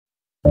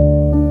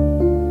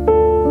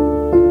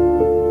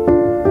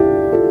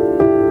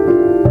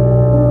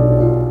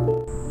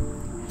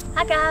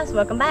guys,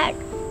 welcome back.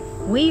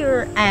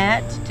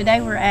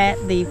 Today we're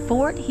at the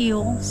Fort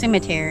Hill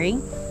Cemetery,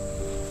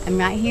 and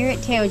right here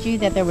it tells you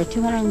that there were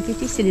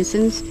 250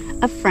 citizens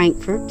of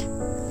Frankfort.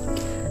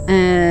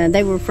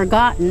 They were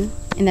forgotten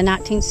in the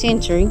 19th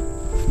century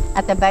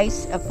at the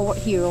base of Fort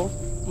Hill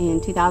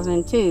in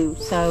 2002,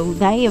 so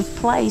they have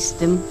placed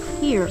them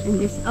here in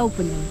this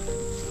opening.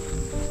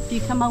 If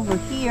you come over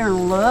here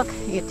and look,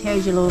 it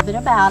tells you a little bit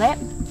about it.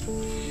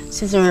 It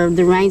says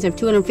the remains of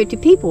 250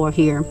 people are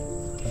here.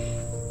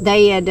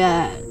 They had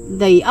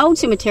the old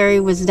cemetery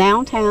was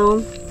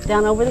downtown,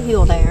 down over the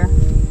hill there,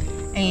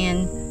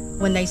 and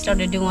when they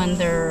started doing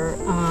their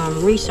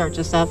research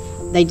and stuff,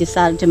 they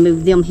decided to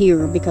move them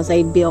here because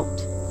they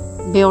built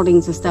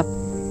buildings and stuff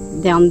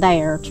down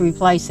there to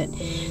replace it.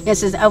 It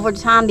says over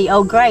time the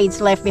old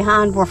graves left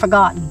behind were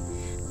forgotten.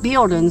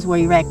 Buildings were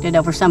erected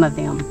over some of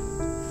them,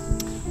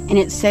 and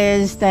it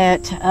says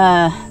that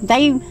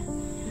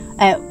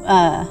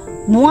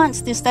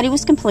once this study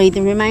was complete,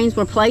 the remains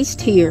were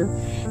placed here.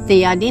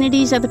 The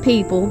identities of the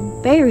people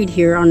buried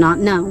here are not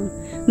known.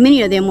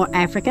 Many of them were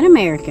African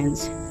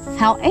Americans.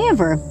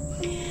 However,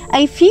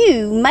 a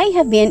few may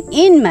have been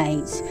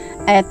inmates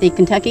at the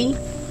Kentucky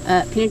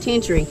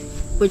Penitentiary,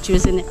 which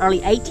was in the early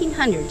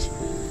 1800s,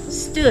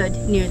 stood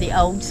near the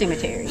old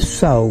cemetery.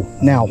 So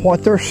now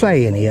what they're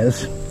saying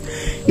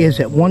is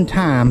at one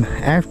time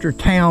after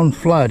town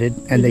flooded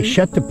and they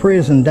shut the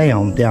prison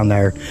down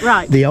there,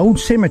 right, the old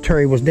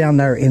cemetery was down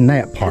there in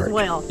that part as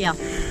well, yeah,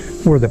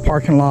 where the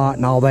parking lot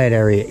and all that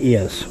area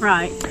is,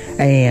 right.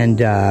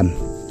 And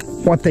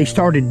what they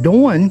started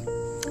doing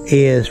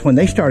is when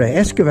they started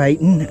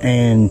excavating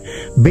and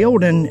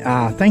building,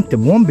 I think the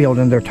one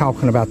building they're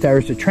talking about there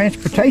is the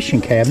transportation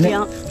cabinet.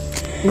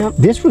 Yep.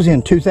 This was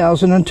in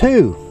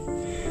 2002.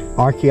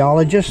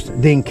 Archaeologists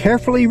then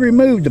carefully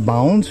removed the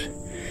bones,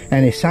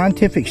 and a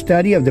scientific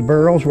study of the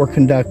burials were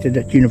conducted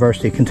at the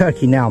University of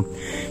Kentucky. Now,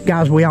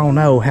 guys, we all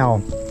know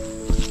how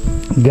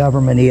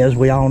government is.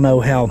 We all know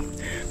how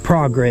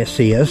progress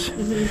is.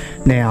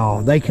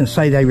 Now, they can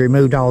say they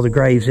removed all the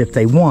graves if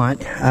they want.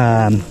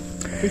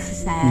 This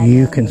is sad.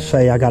 You can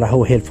say I got a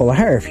whole head full of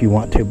hair if you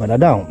want to, but I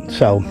don't.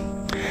 So,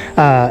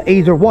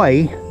 either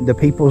way, the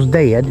people's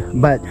dead,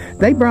 but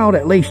they brought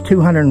at least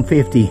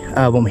 250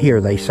 of them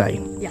here, they say,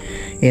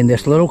 in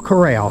this little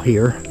corral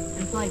here.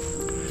 It's like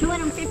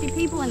 250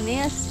 people in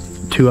this?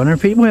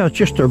 250, well, it's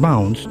just their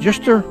bones,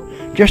 just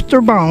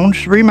their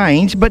bones,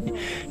 remains, but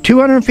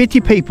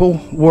 250 people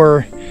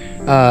were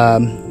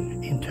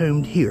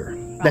entombed here,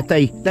 right,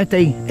 that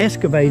they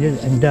excavated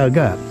and dug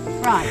up.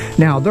 Right.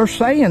 Now, they're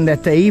saying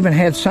that they even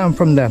had some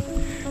from the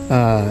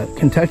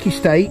Kentucky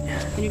State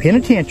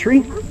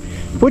Penitentiary,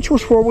 which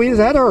was where we was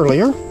at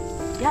earlier.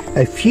 Yep.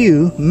 A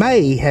few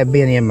may have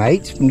been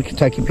inmates from the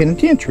Kentucky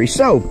Penitentiary.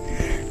 So,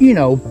 you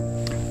know,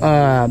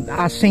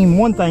 I seen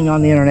one thing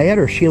on the internet,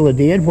 or Sheila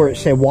did, where it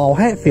said Walt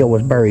Hatfield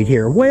was buried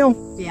here. Well,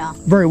 yeah,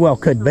 very well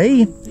could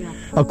be,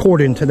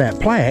 according to that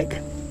plaque.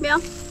 Yeah.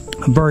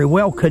 Very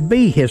well could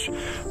be his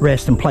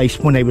resting place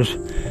when they was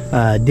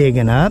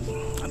digging up,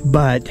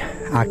 but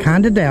I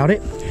kind of doubt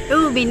it. It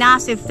would be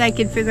nice if they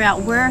could figure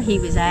out where he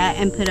was at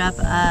and put up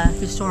a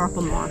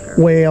historical marker.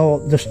 Well,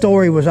 the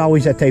story was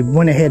always that they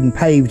went ahead and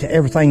paved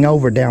everything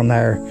over down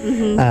there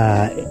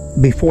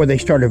before they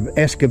started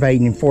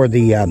excavating for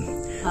the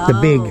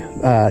big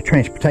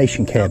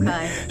transportation cabinet.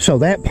 Okay. So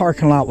that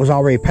parking lot was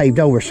already paved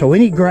over. So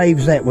any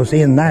graves that was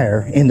in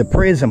there, in the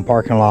prison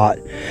parking lot,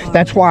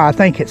 that's why I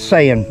think it's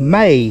saying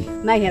may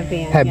have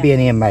been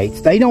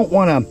inmates. They don't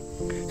want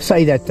to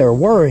say that there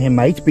were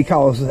inmates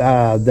because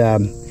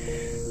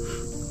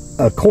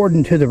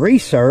according to the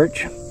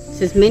research, it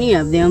says many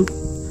of them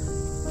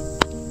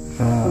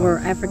were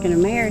African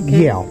American.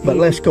 Yeah, but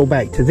let's go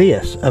back to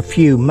this. A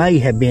few may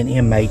have been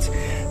inmates.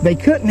 They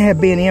couldn't have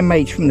been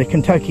inmates from the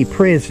Kentucky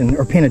prison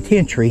or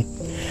penitentiary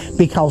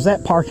because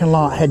that parking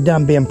lot had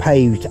been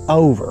paved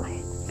over.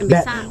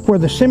 That where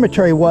the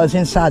cemetery was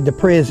inside the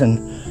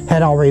prison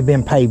had already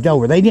been paved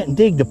over. They didn't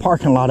dig the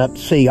parking lot up to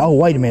see, oh,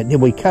 wait a minute,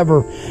 did we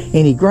cover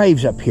any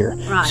graves up here?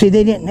 Right. See,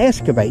 they didn't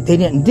excavate. They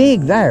didn't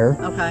dig there.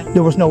 Okay.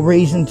 There was no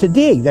reason to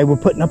dig. They were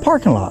putting a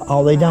parking lot.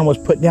 All they done was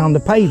put down the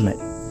pavement.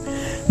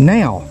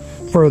 Now,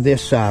 for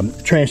this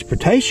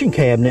transportation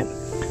cabinet,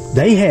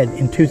 they had,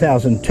 in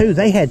 2002,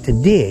 they had to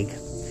dig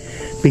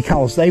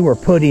because they were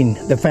putting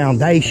the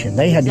foundation.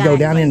 They had to go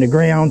down in the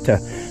ground to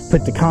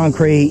put the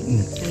concrete. And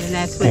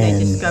that's when they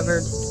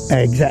discovered.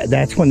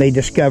 That's when they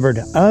discovered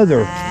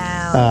other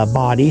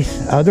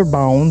bodies, other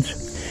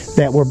bones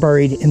that were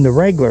buried in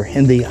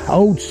the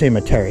old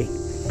cemetery.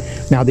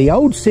 Now, the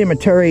old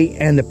cemetery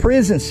and the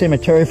prison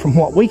cemetery, from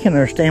what we can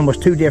understand, was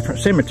two different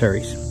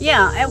cemeteries.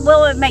 Yeah,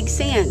 well, it makes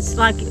sense.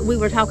 Like we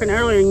were talking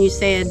earlier, and you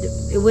said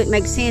it wouldn't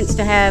make sense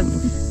to have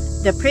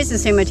the prison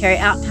cemetery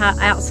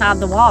outside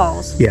the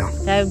walls. Yeah.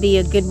 That would be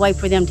a good way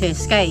for them to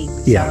escape.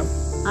 Yeah.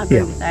 So I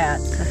agree with that.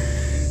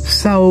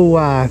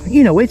 So,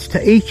 you know, it's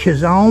to each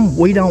his own.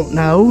 We don't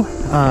know.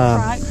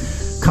 Right.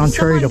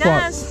 Contrary to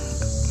what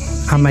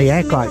I may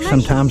act like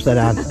sometimes that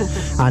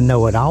I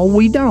know it all.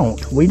 We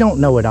don't. We don't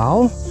know it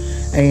all.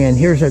 And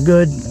here's a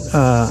good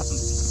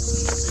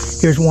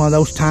here's one of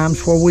those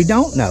times where we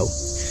don't know.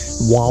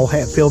 Wall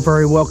Hatfield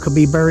very well could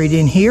be buried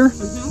in here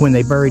when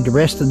they buried the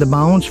rest of the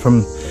bones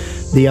from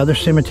the other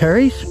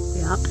cemeteries.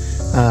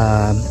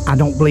 I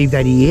don't believe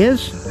that he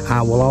is.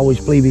 I will always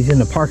believe he's in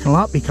the parking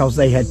lot because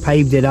they had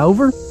paved it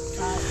over.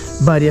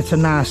 But it's a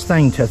nice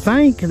thing to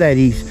think that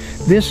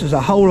this is a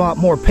whole lot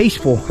more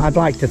peaceful. I'd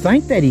like to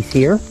think that he's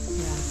here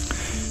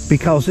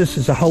because this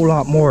is a whole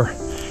lot more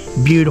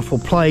beautiful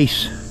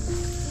place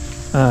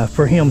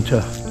for him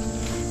to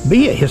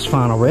be at his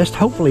final rest.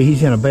 Hopefully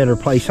he's in a better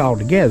place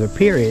altogether,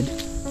 period.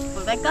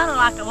 Well, they got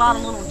like a lot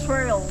of little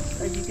trails,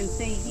 as you can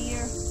see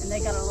here, and they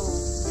got a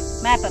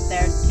little map up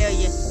there to tell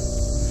you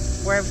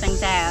where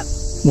everything's at.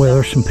 Well,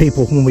 there's some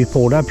people, when we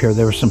pulled up here,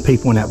 there were some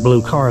people in that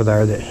blue car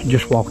there that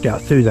just walked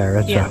out through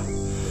there.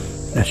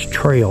 That's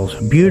trails.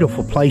 A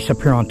beautiful place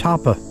up here on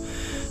top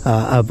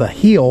of a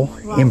hill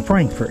in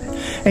Frankfort.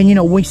 And you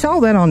know, we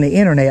saw that on the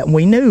internet, and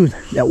we knew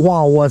that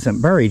Wall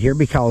wasn't buried here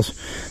because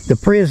the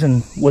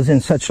prison was in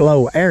such a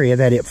low area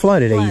that it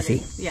flooded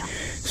easy. Yeah.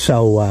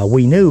 So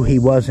we knew he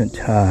wasn't,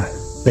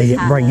 they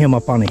didn't bring him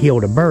up on a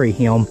hill to bury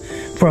him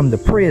from the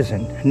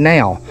prison.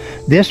 Now,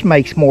 this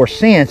makes more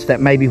sense that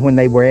maybe when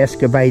they were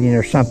excavating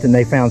or something,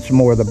 they found some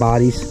more of the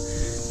bodies.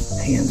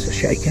 Hands are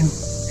shaking.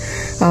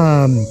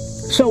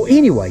 So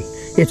anyway,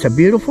 it's a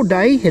beautiful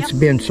day. It's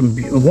been some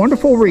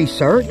wonderful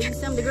research.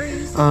 Some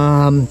degrees.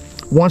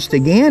 Once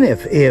again,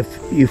 if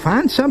you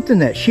find something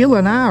that Sheila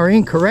and I are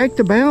incorrect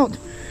about,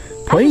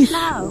 please,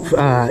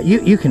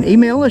 you can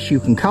email us, you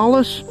can call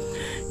us,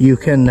 you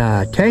can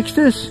text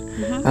us.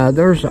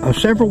 There's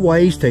several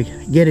ways to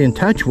get in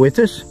touch with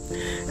us.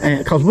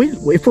 Because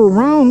if we're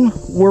wrong,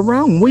 we're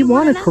wrong. We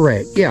want to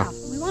correct. Yeah.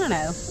 We want to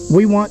know.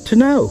 We want to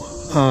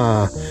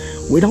know.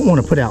 We don't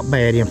want to put out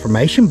bad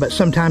information, but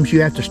sometimes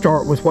you have to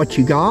start with what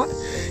you got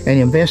and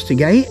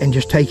investigate and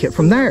just take it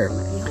from there.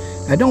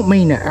 I don't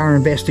mean that our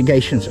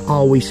investigation's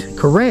always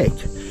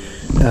correct.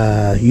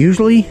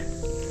 Usually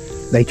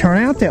they turn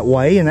out that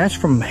way, and that's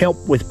from help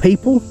with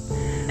people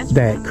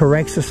that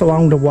corrects us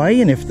along the way.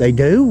 And if they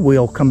do,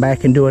 we'll come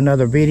back and do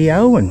another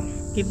video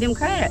and give them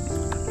credit.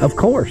 Of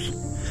course.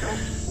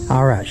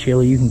 All right,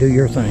 Sheila, you can do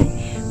your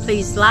thing.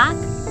 Please like,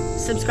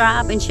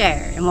 subscribe, and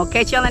share, and we'll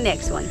catch you on the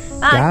next one.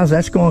 Bye. Guys,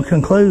 that's going to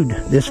conclude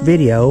this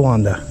video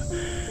on the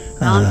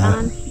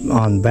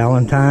on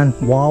Valentine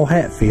Wall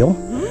Hatfield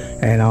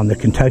and on the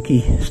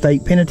Kentucky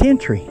State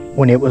Penitentiary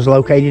when it was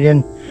located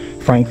in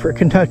Frankfort,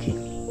 Kentucky.